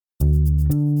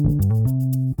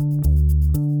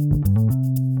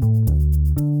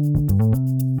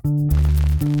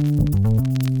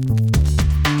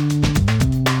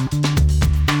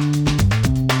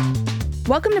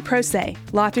Welcome to Pro Se,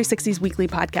 Law 360's weekly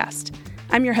podcast.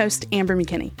 I'm your host, Amber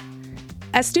McKinney.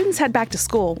 As students head back to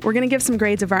school, we're going to give some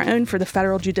grades of our own for the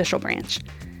federal judicial branch.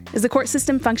 Is the court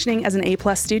system functioning as an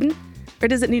A-plus student, or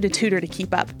does it need a tutor to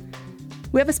keep up?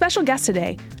 We have a special guest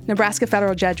today, Nebraska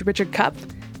federal judge Richard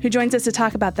Kupf, who joins us to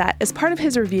talk about that as part of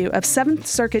his review of 7th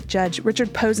Circuit Judge Richard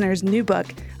Posner's new book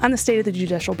on the state of the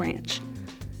judicial branch.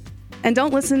 And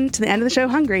don't listen to the end of the show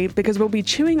hungry, because we'll be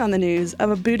chewing on the news of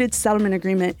a booted settlement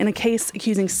agreement in a case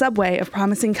accusing Subway of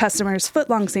promising customers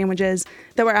foot-long sandwiches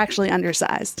that were actually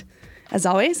undersized. As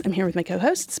always, I'm here with my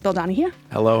co-hosts, Bill Donahue.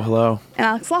 Hello, hello. And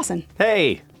Alex Lawson.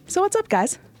 Hey. So what's up,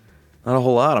 guys? Not a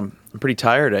whole lot. I'm pretty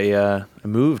tired. I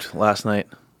moved last night.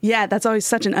 Yeah, that's always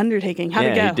such an undertaking. How'd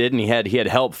it go? He did, and he had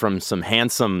help from some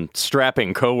handsome,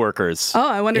 strapping coworkers. Oh,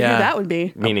 I wonder who that would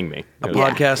be. Meaning me.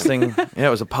 Podcasting. Yeah,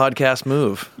 it was a podcast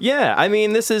move. Yeah, I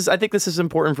mean, I think this is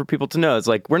important for people to know. It's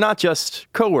like, we're not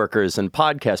just coworkers and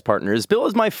podcast partners. Bill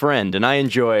is my friend, and I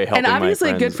enjoy helping my friends. And obviously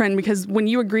a good friend, because when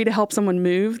you agree to help someone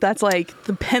move, that's like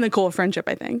the pinnacle of friendship,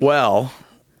 I think. Well,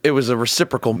 it was a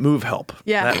reciprocal move help.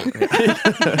 Yeah.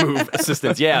 Move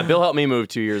assistance. Yeah, Bill helped me move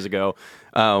 2 years ago.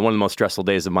 One of the most stressful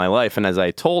days of my life. And as I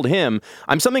told him,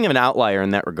 I'm something of an outlier in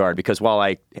that regard, because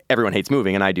while everyone hates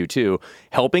moving, and I do too,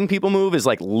 helping people move is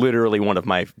like literally one of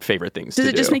my favorite things to do.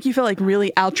 Does it just make you feel like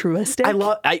really altruistic?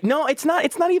 No, it's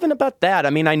not even about that. I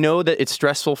mean, I know that it's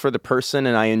stressful for the person,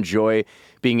 and I enjoy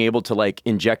being able to like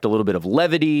inject a little bit of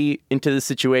levity into the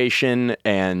situation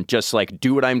and just like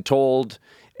do what I'm told.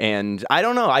 And I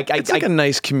don't know. It's like a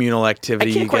nice communal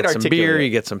activity. You get some beer, you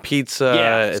get some pizza.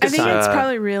 Yeah, I think it's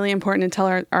probably really important to tell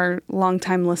our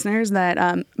longtime listeners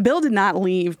that Bill did not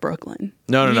leave Brooklyn.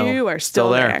 No. You are still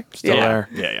there. Still there.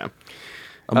 Yeah.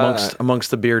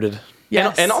 Amongst the bearded.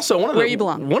 Yes. And also where you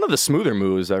belong. One of the smoother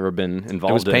moves I've ever been involved in.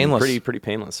 It was painless. Pretty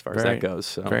painless as far as that goes.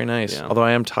 So, very nice. Yeah. Although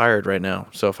I am tired right now.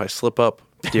 So if I slip up,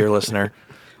 dear listener,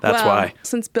 that's why.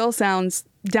 Since Bill sounds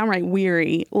downright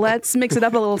weary, let's mix it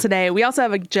up a little today. We also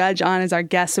have a judge on as our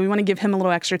guest, so we want to give him a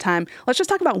little extra time. Let's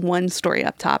just talk about one story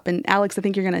up top. And Alex, I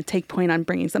think you're going to take point on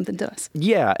bringing something to us.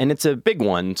 Yeah, and it's a big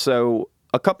one. So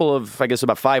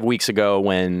about 5 weeks ago,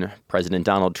 when President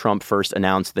Donald Trump first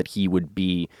announced that he would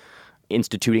be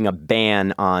instituting a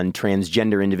ban on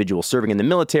transgender individuals serving in the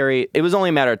military, it was only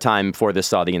a matter of time before this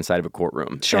saw the inside of a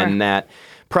courtroom. Sure. And that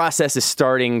process is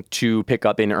starting to pick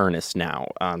up in earnest now.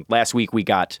 Last week, we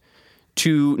got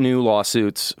 2 new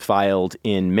lawsuits filed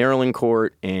in Maryland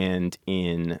court and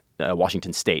in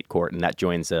Washington State court, and that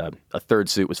joins a third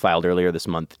suit was filed earlier this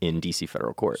month in D.C.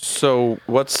 federal court. So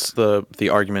what's the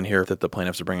argument here that the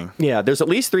plaintiffs are bringing? Yeah, there's at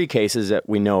least 3 cases that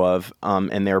we know of,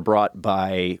 and they're brought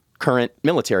by current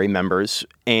military members,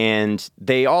 and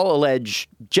they all allege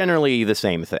generally the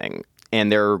same thing. And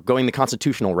they're going the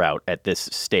constitutional route at this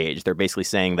stage. They're basically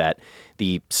saying that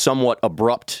the somewhat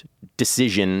abrupt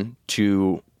decision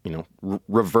to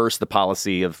reverse the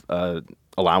policy of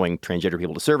allowing transgender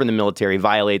people to serve in the military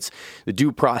violates the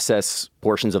due process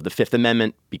portions of the Fifth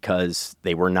Amendment, because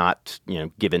they were not,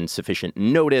 given sufficient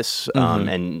notice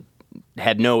and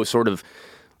had no sort of,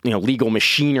 legal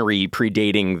machinery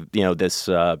predating,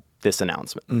 this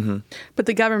announcement. Mm-hmm. But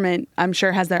the government, I'm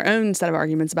sure, has their own set of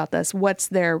arguments about this. What's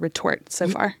their retort so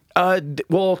far?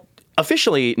 Well,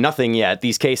 officially, nothing yet.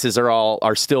 These cases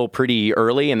are still pretty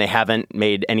early, and they haven't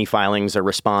made any filings or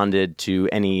responded to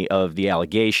any of the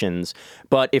allegations.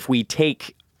 But if we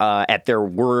take at their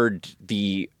word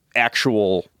the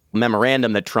actual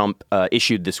memorandum that Trump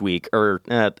issued this week, or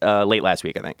late last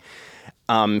week, I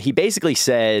think, he basically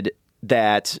said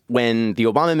that when the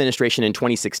Obama administration in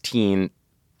 2016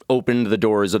 opened the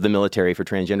doors of the military for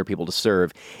transgender people to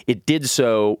serve, it did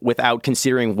so without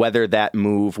considering whether that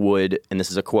move would, and this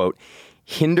is a quote,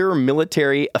 hinder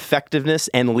military effectiveness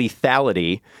and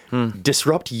lethality,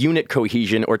 disrupt unit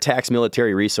cohesion, or tax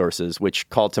military resources, which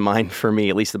called to mind for me,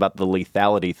 at least about the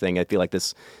lethality thing. I feel like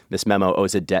this memo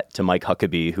owes a debt to Mike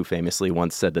Huckabee, who famously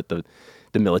once said that the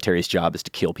military's job is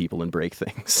to kill people and break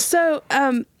things. So,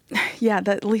 yeah,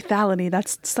 that lethality,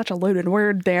 that's such a loaded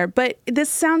word there. But this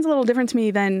sounds a little different to me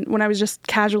than when I was just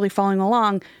casually following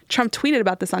along. Trump tweeted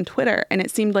about this on Twitter, and it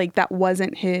seemed like that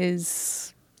wasn't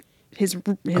his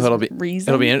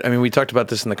reason. We talked about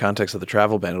this in the context of the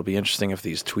travel ban. It'll be interesting if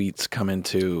these tweets come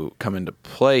into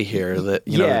play here, that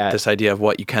this idea of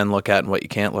what you can look at and what you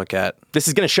can't look at. This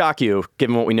is going to shock you,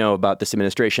 given what we know about this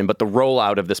administration, but the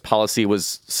rollout of this policy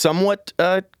was somewhat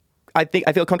I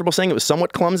feel comfortable saying it was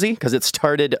somewhat clumsy, because it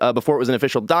started before it was an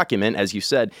official document. As you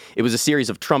said, it was a series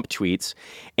of Trump tweets.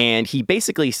 And he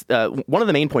basically, one of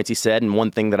the main points he said, and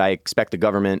one thing that I expect the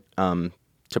government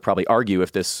to probably argue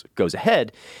if this goes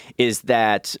ahead, is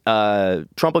that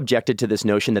Trump objected to this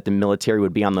notion that the military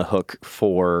would be on the hook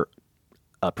for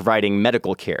providing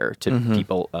medical care to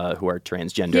people who are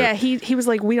transgender. Yeah, he was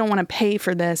like, we don't want to pay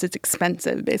for this. It's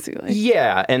expensive, basically.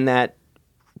 Yeah, and that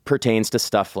pertains to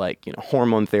stuff like,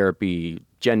 hormone therapy,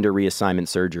 gender reassignment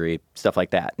surgery, stuff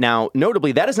like that. Now,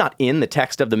 notably, that is not in the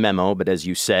text of the memo, but as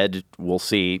you said, we'll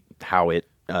see how it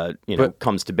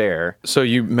comes to bear. So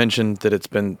you mentioned that it's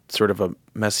been sort of a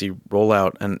messy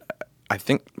rollout, and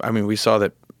we saw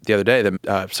that the other day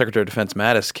that Secretary of Defense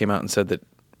Mattis came out and said that,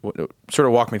 sort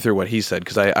of walk me through what he said,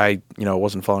 because I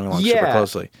wasn't following along super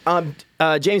closely.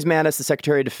 James Mattis, the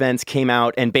Secretary of Defense, came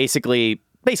out and basically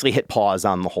hit pause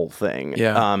on the whole thing.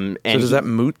 Yeah. So does that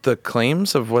moot the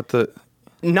claims of what the...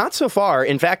 Not so far.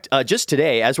 In fact, just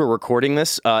today, as we're recording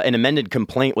this, an amended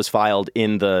complaint was filed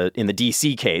in the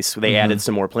D.C. case. They added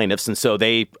some more plaintiffs, and so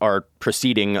they are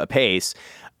proceeding apace.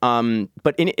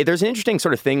 But there's an interesting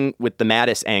sort of thing with the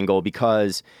Mattis angle,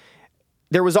 because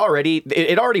there was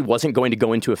it already wasn't going to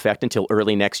go into effect until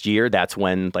early next year. That's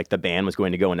when the ban was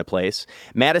going to go into place.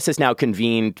 Mattis has now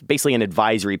convened basically an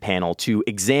advisory panel to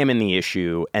examine the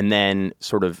issue and then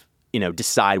sort of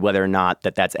decide whether or not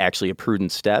that's actually a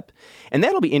prudent step. And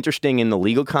that'll be interesting in the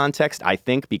legal context, I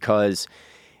think, because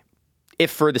if,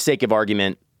 for the sake of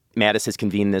argument, Mattis has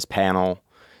convened this panel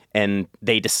and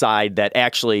they decide that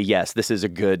actually, yes, this is a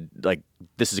good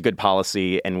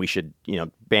policy and we should,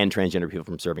 ban transgender people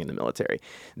from serving in the military,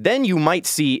 then you might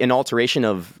see an alteration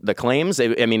of the claims.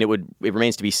 It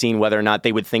remains to be seen whether or not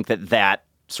they would think that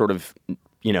sort of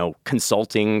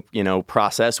consulting,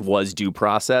 process was due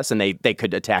process, and they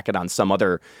could attack it on some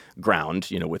other ground,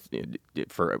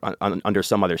 under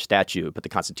some other statute, but the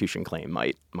Constitution claim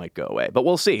might go away. But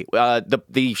we'll see.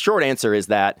 The short answer is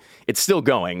that it's still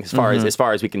going as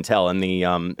far as we can tell, and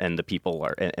the people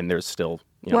are, and there's still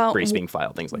briefs being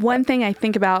filed, things like that. One thing I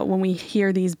think about when we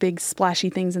hear these big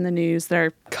splashy things in the news that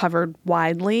are covered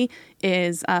widely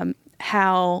is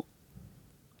how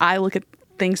I look at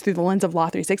things through the lens of Law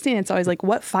 360, and it's always like,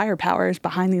 what firepower is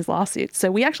behind these lawsuits?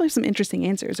 So we actually have some interesting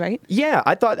answers, right? Yeah,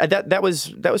 I thought that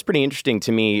was pretty interesting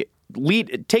to me.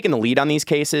 Taking the lead on these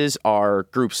cases are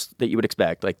groups that you would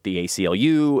expect, like the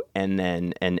ACLU, and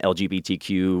then an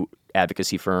LGBTQ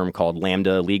advocacy firm called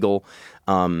Lambda Legal,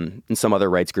 and some other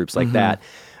rights groups like that.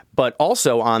 But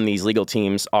also on these legal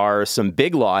teams are some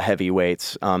big law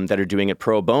heavyweights that are doing it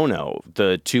pro bono.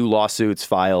 The two lawsuits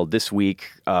filed this week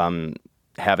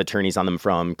have attorneys on them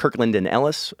from Kirkland and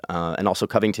Ellis, and also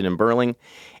Covington and Burling.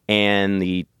 And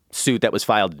the suit that was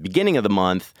filed at the beginning of the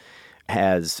month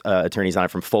has attorneys on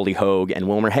it from Foley Hogue and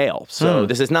Wilmer Hale. So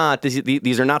these are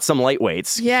not some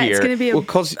lightweights here. Yeah, it's going to be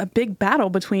a big battle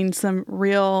between some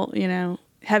real,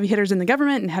 heavy hitters in the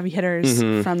government and heavy hitters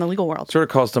from the legal world. Sort of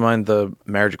calls to mind the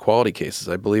marriage equality cases.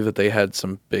 I believe that they had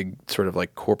some big sort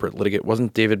of corporate litigate.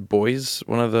 Wasn't David Boies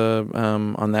one of the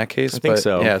on that case? I think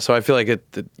so. Yeah, so I feel like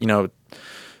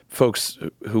folks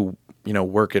who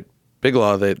work at Big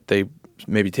Law, they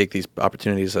maybe take these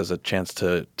opportunities as a chance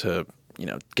to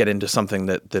get into something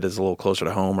that is a little closer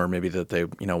to home, or maybe that they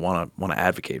want to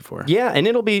advocate for. Yeah, and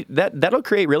it'll be that'll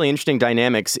create really interesting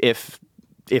dynamics if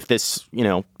this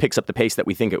picks up the pace that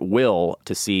we think it will,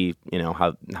 to see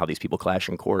how these people clash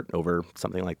in court over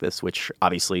something like this, which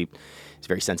obviously is a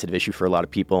very sensitive issue for a lot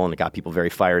of people, and it got people very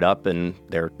fired up, and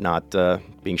they're not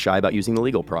being shy about using the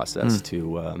legal process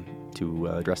to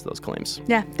address those claims.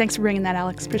 Yeah, thanks for bringing that,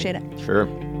 Alex. Appreciate it. Sure.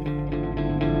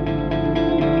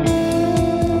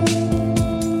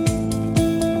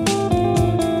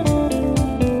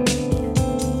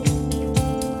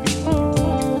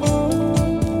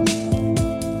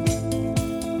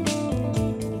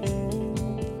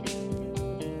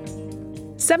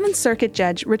 Seventh Circuit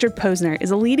Judge Richard Posner is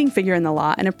a leading figure in the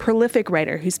law and a prolific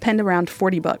writer who's penned around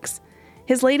 40 books.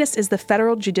 His latest is The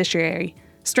Federal Judiciary,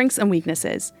 Strengths and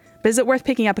Weaknesses, but is it worth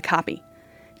picking up a copy?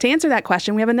 To answer that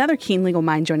question, we have another keen legal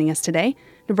mind joining us today,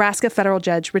 Nebraska Federal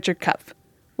Judge Richard Kupf.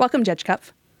 Welcome, Judge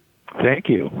Kupf. Thank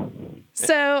you.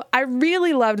 So I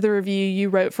really loved the review you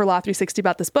wrote for Law 360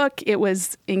 about this book. It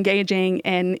was engaging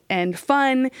and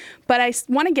fun, but I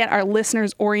want to get our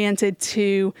listeners oriented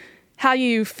to how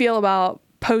you feel about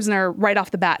Posner right off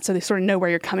the bat, so they sort of know where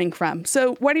you're coming from.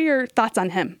 So what are your thoughts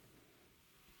on him?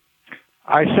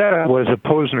 I said I was a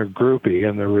Posner groupie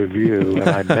in the review, and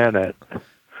I meant it.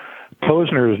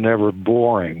 Posner is never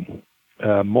boring.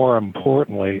 More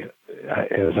importantly,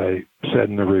 as I said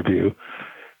in the review,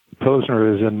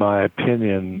 Posner is, in my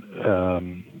opinion,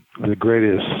 the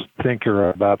greatest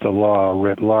thinker about the law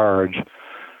writ large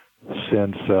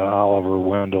since Oliver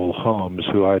Wendell Holmes,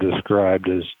 who I described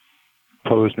as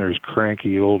Posner's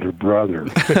cranky older brother.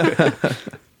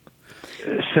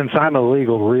 Since I'm a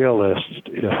legal realist,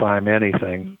 if I'm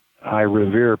anything, I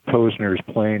revere Posner's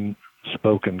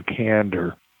plain-spoken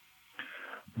candor.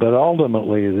 But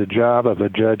ultimately, the job of a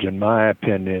judge, in my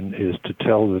opinion, is to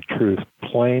tell the truth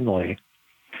plainly,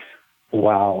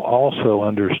 while also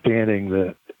understanding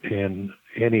that in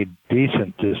any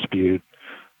decent dispute,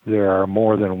 there are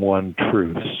more than one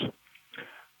truths.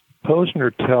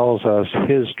 Posner tells us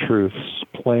his truths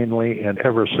plainly and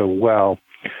ever so well.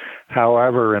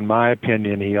 However, in my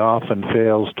opinion, he often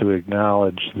fails to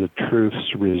acknowledge the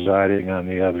truths residing on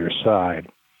the other side.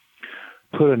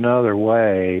 Put another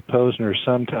way, Posner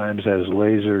sometimes has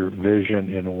laser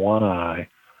vision in one eye,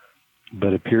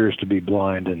 but appears to be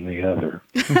blind in the other.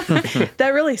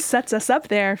 That really sets us up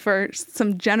there for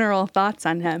some general thoughts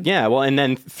on him. Yeah, well, and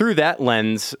then through that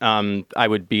lens, I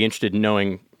would be interested in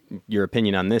knowing your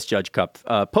opinion on this, Judge Cupp.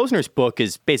 Posner's book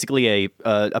is basically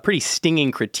a pretty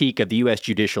stinging critique of the U.S.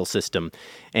 judicial system,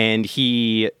 and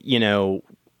he,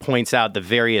 points out the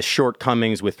various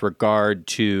shortcomings with regard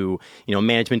to,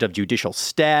 management of judicial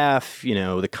staff,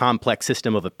 the complex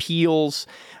system of appeals.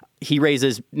 He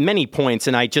raises many points,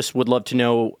 and I just would love to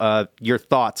know your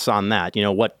thoughts on that.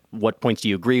 What points do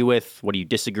you agree with? What do you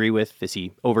disagree with? Is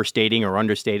he overstating or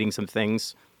understating some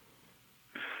things?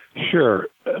 Sure.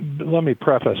 Let me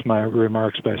preface my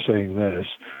remarks by saying this.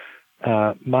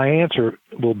 My answer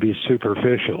will be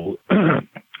superficial.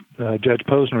 Judge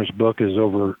Posner's book is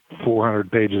over 400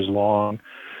 pages long,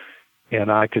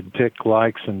 and I could pick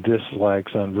likes and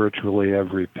dislikes on virtually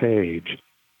every page.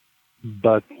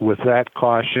 But with that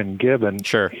caution given,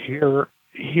 sure.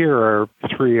 Here are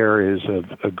three areas of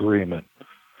agreement.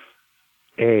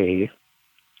 A,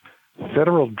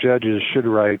 federal judges should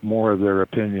write more of their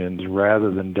opinions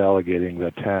rather than delegating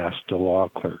the task to law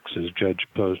clerks, as Judge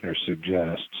Posner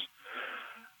suggests.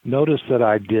 Notice that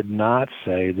I did not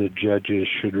say that judges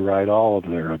should write all of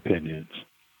their opinions.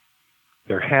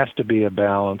 There has to be a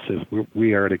balance if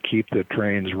we are to keep the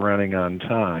trains running on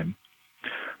time.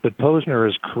 But Posner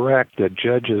is correct that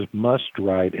judges must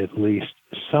write at least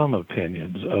some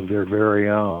opinions of their very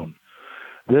own.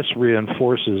 This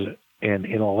reinforces an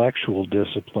intellectual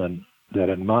discipline that,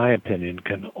 in my opinion,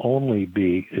 can only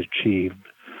be achieved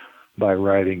by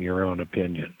writing your own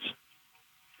opinions.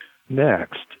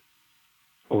 Next,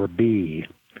 or B,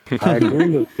 I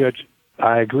agree with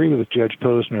Judge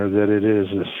Posner that it is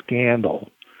a scandal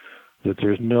that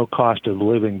there's no cost of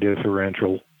living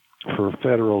differential for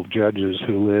federal judges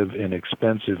who live in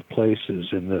expensive places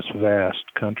in this vast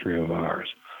country of ours.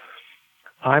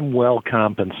 I'm well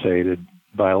compensated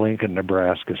by Lincoln,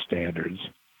 Nebraska standards.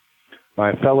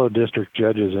 My fellow district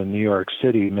judges in New York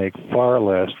City make far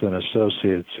less than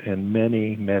associates in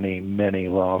many, many, many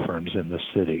law firms in the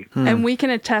city. And we can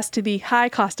attest to the high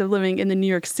cost of living in the New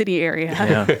York City area.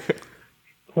 Yeah.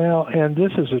 Well, and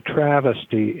this is a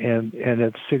travesty, and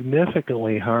it's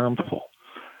significantly harmful,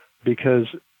 because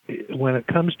when it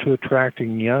comes to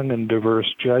attracting young and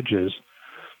diverse judges,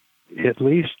 at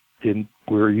least in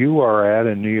where you are at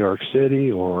in New York City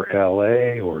or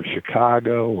L.A. or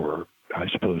Chicago or I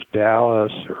suppose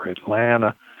Dallas or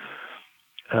Atlanta,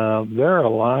 there are a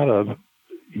lot of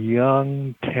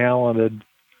young, talented,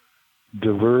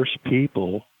 diverse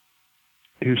people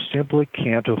who simply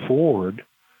can't afford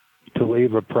to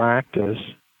leave a practice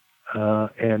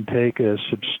and take a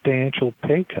substantial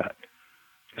pay cut.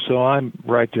 So I'm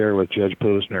right there with Judge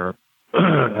Posner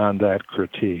on that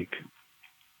critique.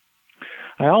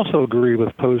 I also agree with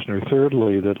Posner,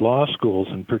 thirdly, that law schools,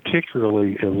 and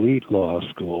particularly elite law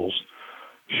schools,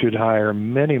 should hire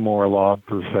many more law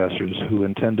professors who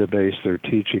intend to base their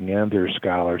teaching and their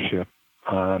scholarship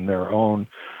on their own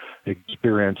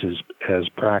experiences as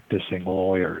practicing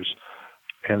lawyers.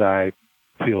 And I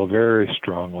feel very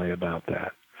strongly about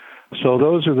that. So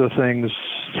those are the things,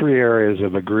 three areas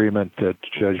of agreement that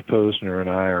Judge Posner and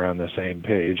I are on the same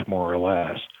page, more or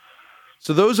less.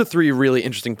 So those are three really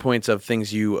interesting points of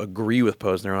things you agree with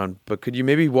Posner on, but could you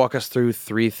maybe walk us through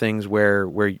three things where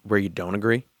you don't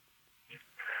agree?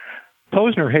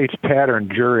 Posner hates pattern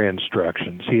jury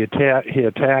instructions. He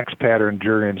attacks pattern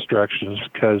jury instructions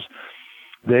because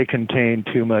they contain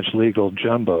too much legal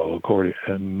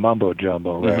mumbo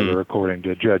jumbo, according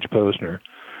to Judge Posner.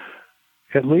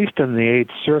 At least in the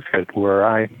Eighth Circuit, where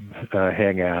I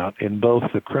hang out, in both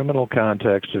the criminal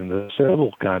context and the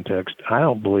civil context, I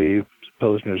don't believe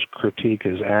Posner's critique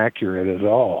is accurate at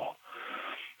all.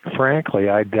 Frankly,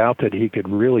 I doubt that he could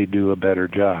really do a better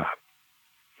job.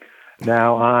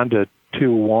 Now on to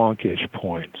two wonkish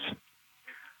points.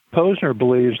 Posner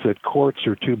believes that courts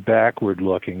are too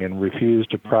backward-looking and refuse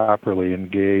to properly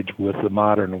engage with the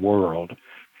modern world.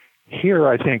 Here,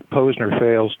 I think Posner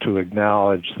fails to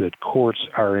acknowledge that courts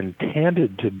are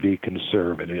intended to be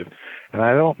conservative, and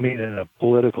I don't mean in a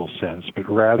political sense, but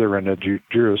rather in a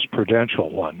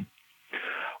jurisprudential one.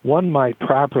 One might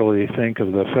properly think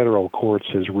of the federal courts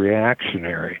as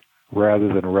reactionary rather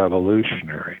than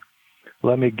revolutionary.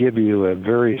 Let me give you a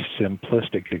very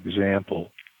simplistic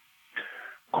example.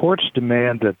 Courts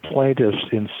demand that plaintiffs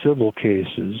in civil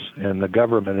cases and the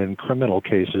government in criminal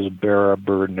cases bear a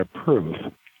burden of proof.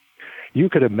 You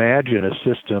could imagine a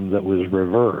system that was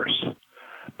reversed,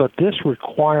 but this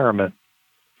requirement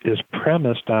is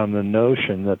premised on the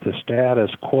notion that the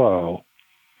status quo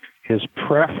is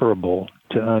preferable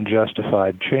to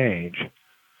unjustified change.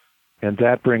 And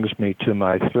that brings me to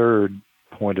my third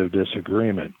point of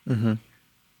disagreement. Mm-hmm.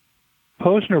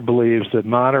 Posner believes that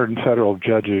modern federal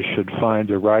judges should find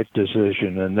the right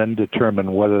decision and then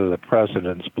determine whether the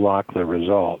precedents block the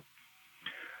result.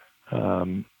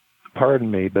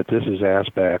 Pardon me, but this is ass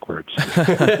backwards.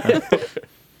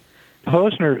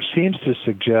 Posner seems to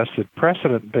suggest that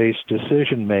precedent-based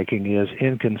decision-making is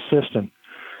inconsistent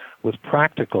with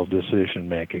practical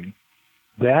decision-making.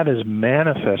 That is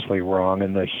manifestly wrong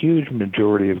in the huge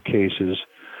majority of cases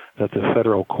that the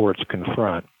federal courts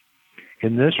confront.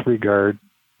 In this regard,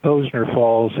 Posner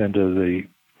falls into the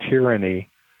tyranny,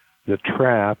 the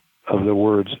trap of the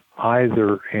words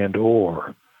either and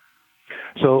or.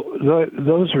 So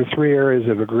those are three areas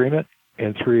of agreement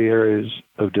and three areas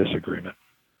of disagreement.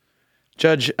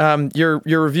 Judge, your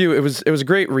review, it was a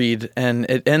great read, and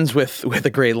it ends with a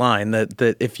great line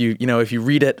that if you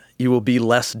read it, you will be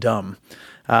less dumb.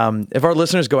 If our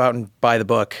listeners go out and buy the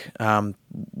book,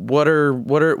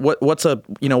 what's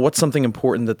something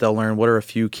important that they'll learn? What are a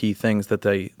few key things that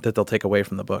they'll take away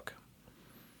from the book?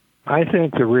 I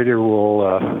think the reader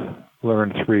will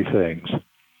learn three things.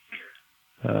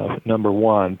 Number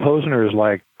one, Posner is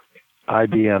like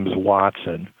IBM's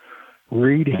Watson.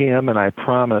 Read him, and I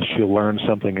promise you'll learn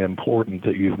something important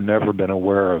that you've never been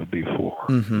aware of before.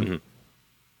 Mm-hmm.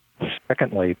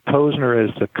 Secondly, Posner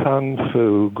is the kung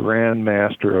fu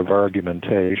grandmaster of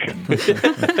argumentation.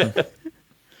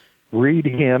 Read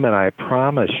him, and I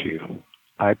promise you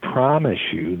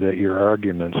that your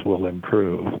arguments will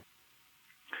improve.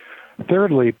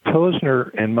 Thirdly,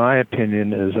 Posner, in my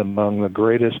opinion, is among the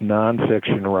greatest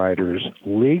nonfiction writers,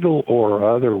 legal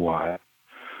or otherwise,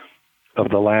 of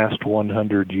the last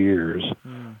 100 years.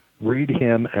 Read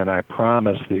him, and I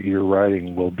promise that your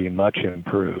writing will be much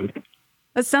improved.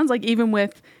 That sounds like, even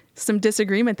with some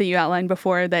disagreement that you outlined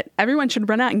before, that everyone should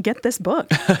run out and get this book.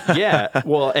 Yeah,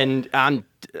 well, and on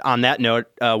that note,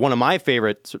 one of my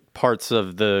favorite parts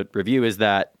of the review is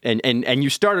that, and you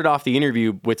started off the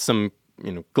interview with some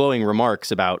glowing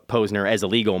remarks about Posner as a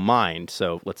legal mind,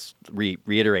 so let's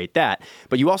reiterate that.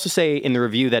 But you also say in the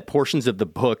review that portions of the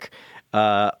book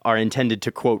are intended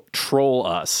to, quote, troll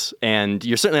us. And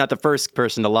you're certainly not the first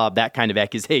person to lob that kind of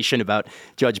accusation about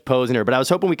Judge Posner, but I was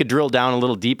hoping we could drill down a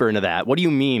little deeper into that. What do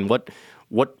you mean?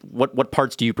 What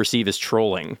parts do you perceive as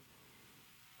trolling?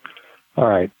 All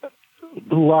right.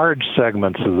 Large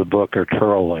segments of the book are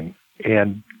trolling,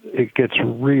 and it gets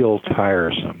real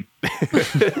tiresome.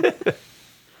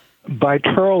 By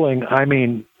trolling, I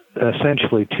mean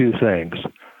essentially two things.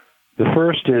 The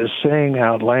first is saying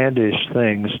outlandish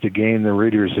things to gain the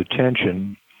reader's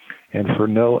attention and for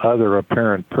no other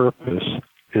apparent purpose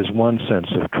is one sense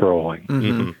of trolling.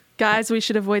 Mm-hmm. Guys, we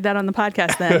should avoid that on the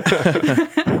podcast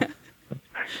then.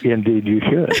 Indeed, you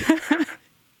should.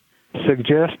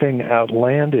 Suggesting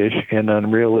outlandish and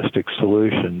unrealistic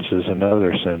solutions is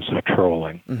another sense of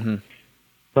trolling. Mm-hmm.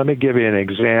 Let me give you an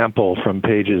example from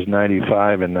pages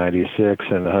 95 and 96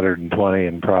 and 120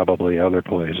 and probably other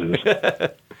places,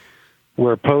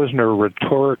 where Posner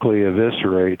rhetorically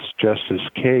eviscerates Justice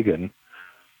Kagan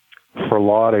for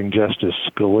lauding Justice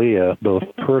Scalia both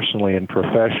personally and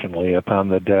professionally upon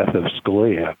the death of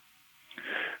Scalia.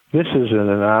 This is an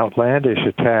outlandish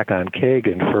attack on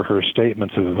Kagan for her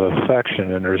statements of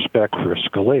affection and respect for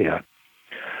Scalia.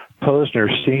 Posner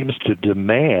seems to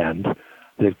demand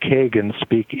that Kagan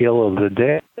speak ill of the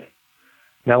dead.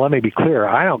 Now, let me be clear.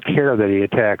 I don't care that he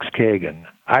attacks Kagan.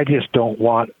 I just don't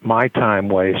want my time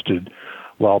wasted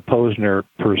while Posner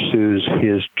pursues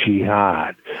his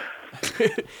jihad.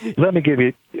 Let me give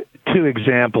you two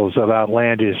examples of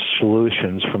outlandish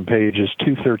solutions from pages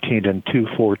 213 and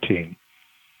 214.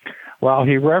 While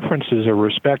he references a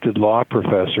respected law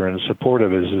professor in support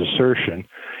of his assertion,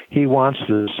 he wants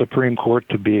the Supreme Court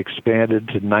to be expanded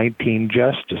to 19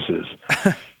 justices.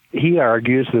 He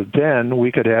argues that then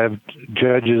we could have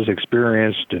judges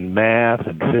experienced in math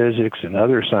and physics and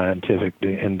other scientific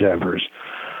endeavors.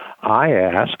 I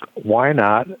ask, why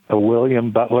not a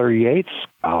William Butler Yeats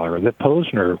scholar that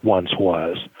Posner once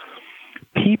was?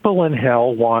 People in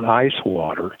hell want ice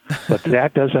water, but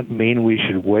that doesn't mean we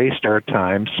should waste our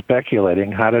time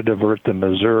speculating how to divert the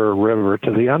Missouri River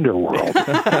to the underworld.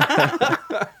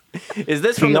 Is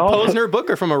this from the Posner book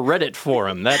or from a Reddit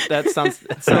forum? That sounds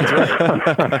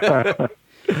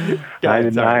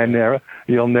right.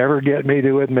 You'll never get me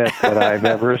to admit that I've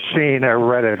ever seen a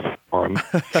Reddit forum.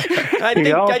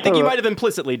 I think you might have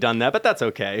implicitly done that, but that's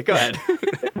okay. Go ahead.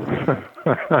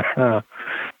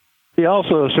 He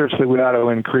also asserts that we ought to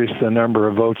increase the number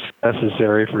of votes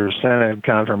necessary for Senate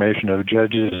confirmation of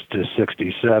judges to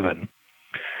 67.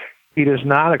 He does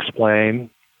not explain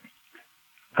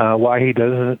why he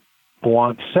doesn't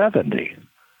want 70.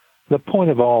 The point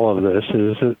of all of this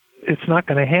is that it's not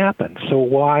going to happen, so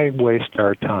why waste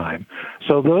our time?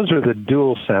 So those are the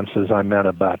dual senses I meant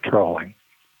about trolling.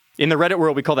 In the Reddit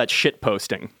world, we call that shit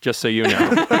posting, just so you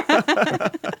know.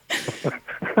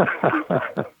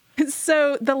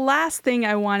 So the last thing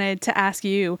I wanted to ask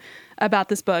you about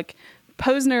this book,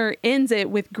 Posner ends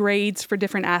it with grades for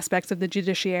different aspects of the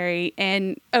judiciary,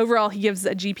 and overall he gives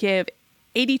a GPA of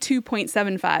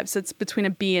 82.75, so it's between a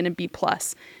B and a B+.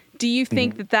 Do you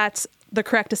think that that's the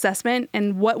correct assessment,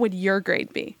 and what would your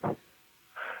grade be?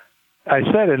 I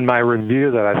said in my review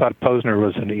that I thought Posner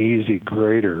was an easy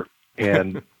grader,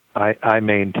 and I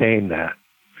maintain that.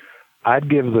 I'd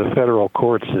give the federal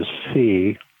courts a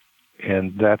C,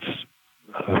 and that's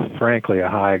frankly a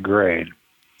high grade.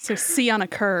 So C on a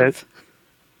curve.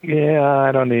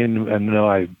 I don't even know.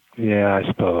 I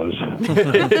suppose.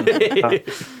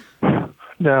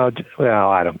 No, well,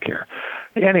 I don't care.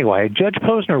 Anyway, Judge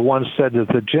Posner once said that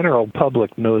the general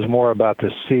public knows more about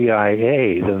the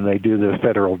CIA than they do the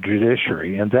federal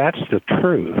judiciary, and that's the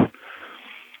truth.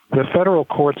 The federal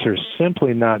courts are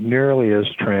simply not nearly as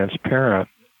transparent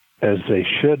as they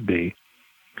should be,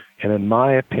 and in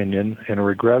my opinion, and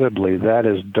regrettably, that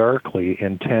is darkly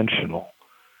intentional.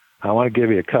 I want to give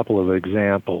you a couple of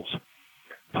examples.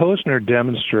 Posner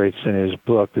demonstrates in his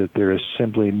book that there is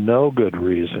simply no good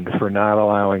reason for not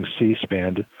allowing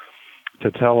C-SPAN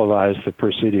to televise the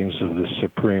proceedings of the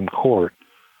Supreme Court,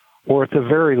 or at the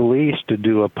very least to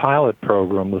do a pilot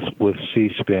program with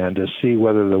C-SPAN to see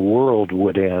whether the world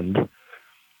would end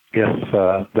if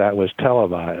that was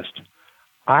televised.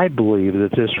 I believe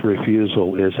that this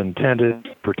refusal is intended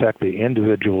to protect the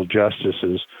individual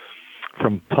justices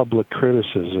from public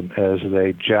criticism as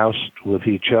they joust with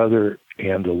each other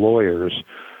and the lawyers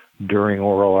during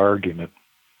oral argument.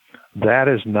 That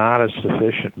is not a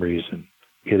sufficient reason.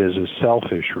 It is a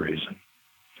selfish reason.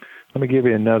 Let me give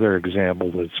you another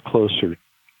example that's closer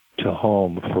to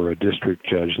home for a district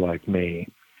judge like me.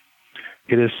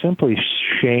 It is simply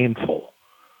shameful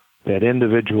that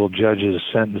individual judges'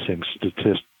 sentencing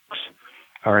statistics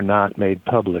are not made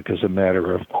public as a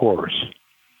matter of course.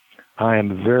 I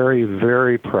am very,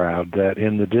 very proud that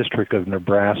in the District of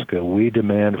Nebraska, we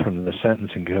demand from the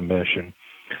Sentencing Commission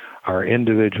our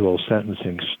individual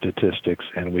sentencing statistics,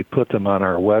 and we put them on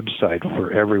our website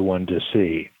for everyone to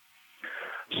see.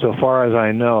 So far as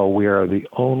I know, we are the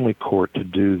only court to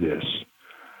do this.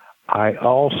 I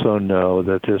also know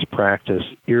that this practice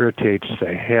irritates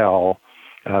the hell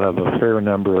out of a fair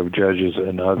number of judges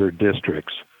in other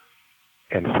districts,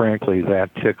 and frankly, that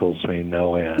tickles me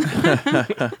no end.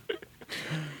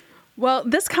 Well,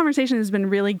 this conversation has been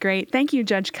really great. Thank you,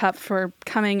 Judge Cupp, for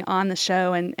coming on the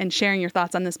show and sharing your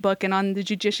thoughts on this book and on the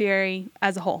judiciary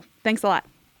as a whole. Thanks a lot.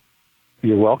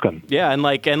 You're welcome. Yeah, and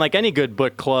like any good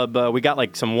book club, we got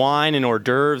like some wine and hors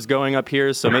d'oeuvres going up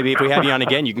here. So maybe if we have you on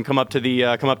again, you can come up to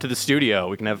the studio.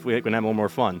 We can have a little more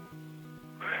fun.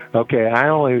 Okay, I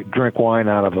only drink wine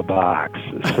out of a box.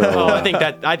 So, I think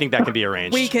that can be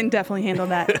arranged. We can definitely handle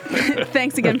that.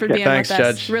 Thanks again for being Thanks, with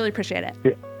us. Judge. Really appreciate it.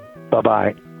 Yeah.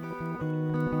 Bye-bye.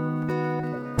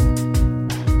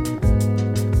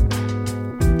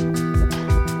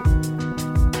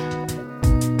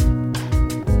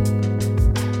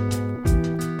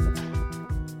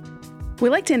 We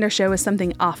like to end our show with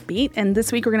something offbeat, and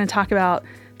this week we're going to talk about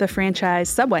the franchise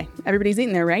Subway. Everybody's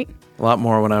eating there, right? A lot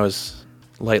more when I was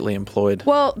lightly employed.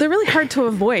 Well, they're really hard to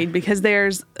avoid because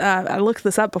there's, I looked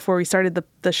this up before we started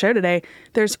the show today,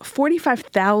 there's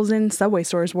 45,000 Subway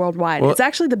stores worldwide. Well, it's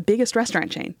actually the biggest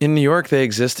restaurant chain. In New York, they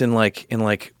exist in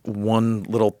one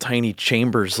little tiny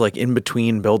chambers, like in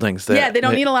between buildings. They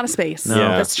don't need a lot of space. No.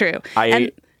 Yeah. That's true.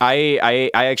 I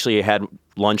actually had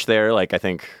lunch there, like I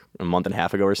think a month and a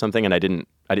half ago or something, and I didn't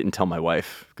tell my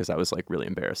wife because I was like really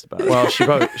embarrassed about it. Well, she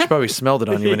probably smelled it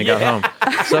on you when you got home.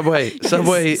 Subway.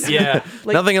 Yeah.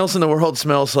 Nothing else in the world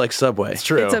smells like Subway. It's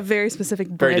true. It's a very specific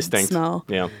bread Very distinct smell.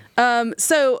 Yeah.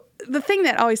 So the thing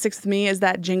that always sticks with me is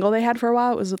that jingle they had for a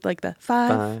while. It was with like the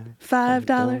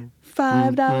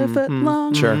 $5 foot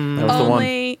long. Sure, that was the one.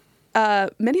 Only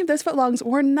many of those footlongs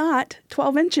were not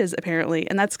 12 inches apparently,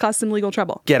 and that's caused some legal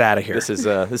trouble. Get out of here. This is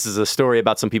a story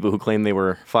about some people who claim they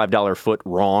were $5 foot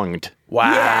wronged.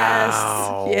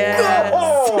 Wow. Yes.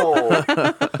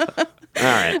 All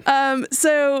right.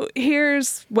 So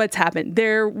here's what's happened.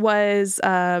 There was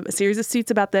a series of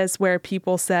suits about this where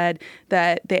people said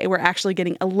that they were actually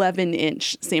getting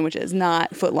 11-inch sandwiches,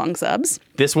 not foot-long subs.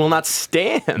 This will not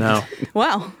stand. No.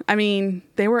 Well, I mean,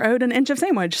 they were owed an inch of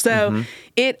sandwich. So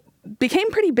it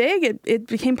became pretty big. It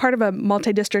became part of a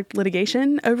multi-district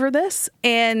litigation over this.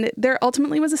 And there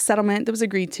ultimately was a settlement that was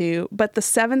agreed to, but the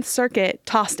Seventh Circuit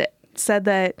tossed it, said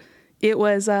that it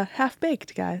was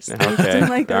half-baked, guys. It didn't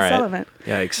like the settlement.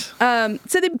 Yikes.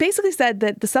 So they basically said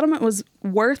that the settlement was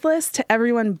worthless to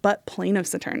everyone but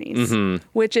plaintiffs' attorneys,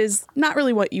 which is not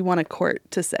really what you want a court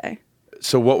to say.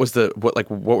 So what were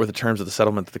the terms of the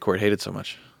settlement that the court hated so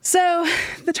much? So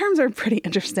the terms are pretty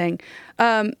interesting.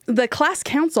 The class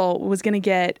counsel was going to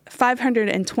get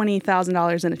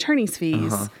 $520,000 in attorney's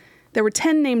fees. There were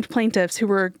 10 named plaintiffs who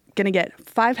were going to get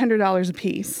 $500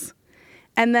 apiece.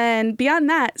 And then beyond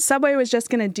that, Subway was just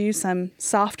going to do some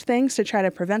soft things to try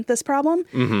to prevent this problem.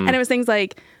 And it was things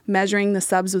like measuring the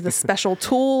subs with a special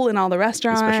tool in all the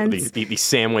restaurants. Especially the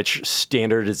sandwich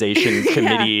standardization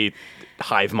committee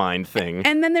hive mind thing.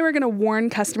 And then they were going to warn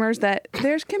customers that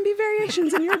there can be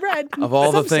variations in your bread. Of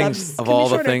all the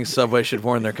things Subway should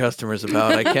warn their customers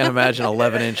about, I can't imagine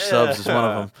 11-inch subs is one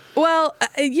of them. Well,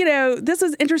 this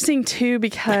was interesting too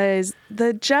because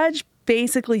the judge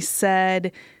basically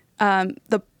said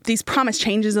these promised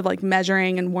changes of like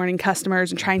measuring and warning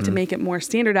customers and trying to make it more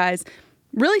standardized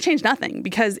really changed nothing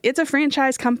because it's a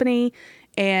franchise company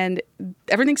and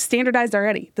everything's standardized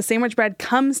already. The sandwich bread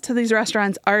comes to these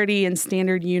restaurants already in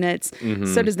standard units.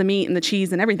 So does the meat and the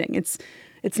cheese and everything. It's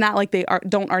not like they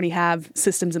don't already have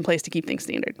systems in place to keep things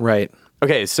standard. Right.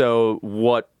 Okay, so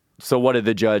what did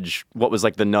the judge, what was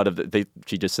like the nut of it?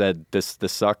 She just said, this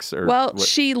sucks? Or well, what?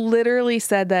 She literally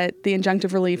said that the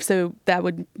injunctive relief, so that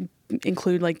would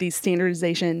include like these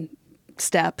standardization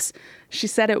steps. She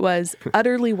said it was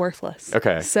utterly worthless.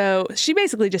 Okay. So she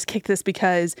basically just kicked this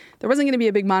because there wasn't going to be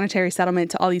a big monetary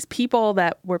settlement to all these people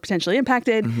that were potentially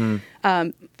impacted.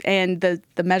 And the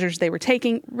measures they were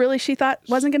taking, really, she thought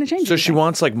wasn't going to change So anything. she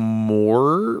wants like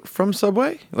more from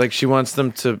Subway? Like she wants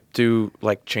them to do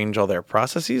like change all their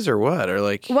processes or what? Or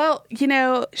like Well,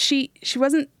 she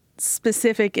wasn't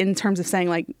specific in terms of saying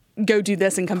like, go do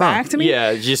this and come back to me.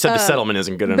 Yeah, she just said the settlement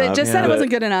isn't good enough. But just said it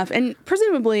wasn't good enough. And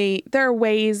presumably there are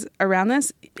ways around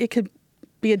this. It could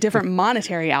be a different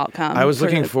monetary outcome. I was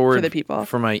looking forward for the people.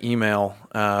 For my email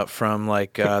from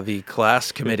like the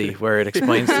class committee where it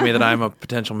explains to me that I'm a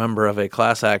potential member of a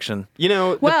class action.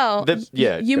 You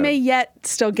may yet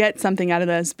still get something out of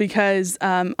this because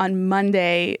on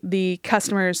Monday, the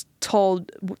customers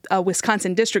told a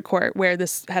Wisconsin district court where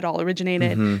this had all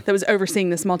originated, that was overseeing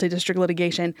this multi-district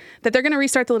litigation, that they're going to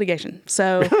restart the litigation.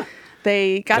 So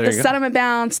they got the settlement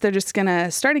bounced. They're just going to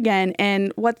start again.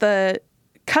 And what the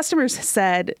customers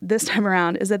said this time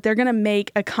around is that they're going to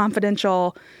make a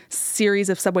confidential series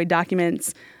of Subway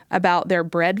documents about their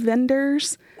bread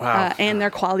vendors and their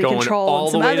quality control all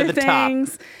and some the way other to the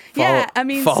things.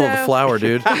 Follow the flour,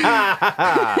 dude.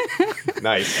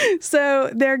 Nice.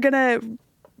 So they're going to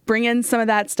bring in some of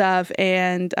that stuff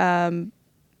and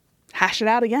hash it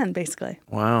out again, basically.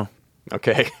 Wow.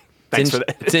 Okay. Thanks for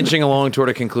that. It's inching along toward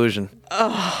a conclusion.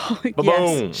 Oh, Ba-boom.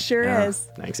 yes, sure is.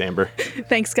 Thanks, Amber.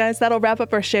 Thanks, guys. That'll wrap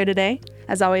up our show today.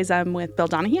 As always, I'm with Bill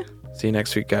Donahue See you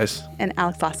next week, guys. and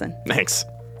Alex Lawson. Thanks.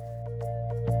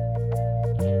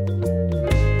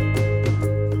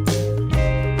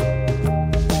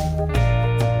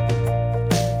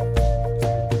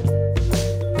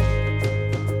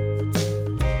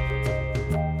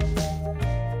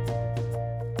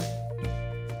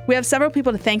 We have several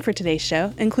people to thank for today's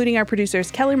show, including our producers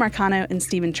Kelly Marcano and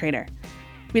Stephen Trader.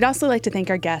 We'd also like to thank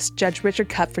our guest, Judge Richard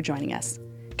Cupp, for joining us.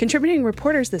 Contributing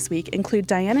reporters this week include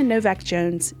Diana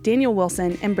Novak-Jones, Daniel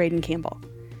Wilson, and Braden Campbell.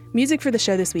 Music for the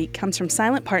show this week comes from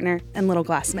Silent Partner and Little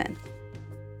Glass Men.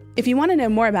 If you want to know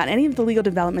more about any of the legal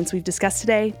developments we've discussed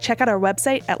today, check out our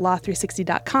website at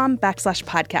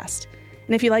law360.com/podcast.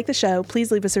 And if you like the show,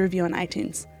 please leave us a review on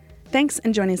iTunes. Thanks,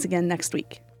 and join us again next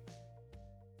week.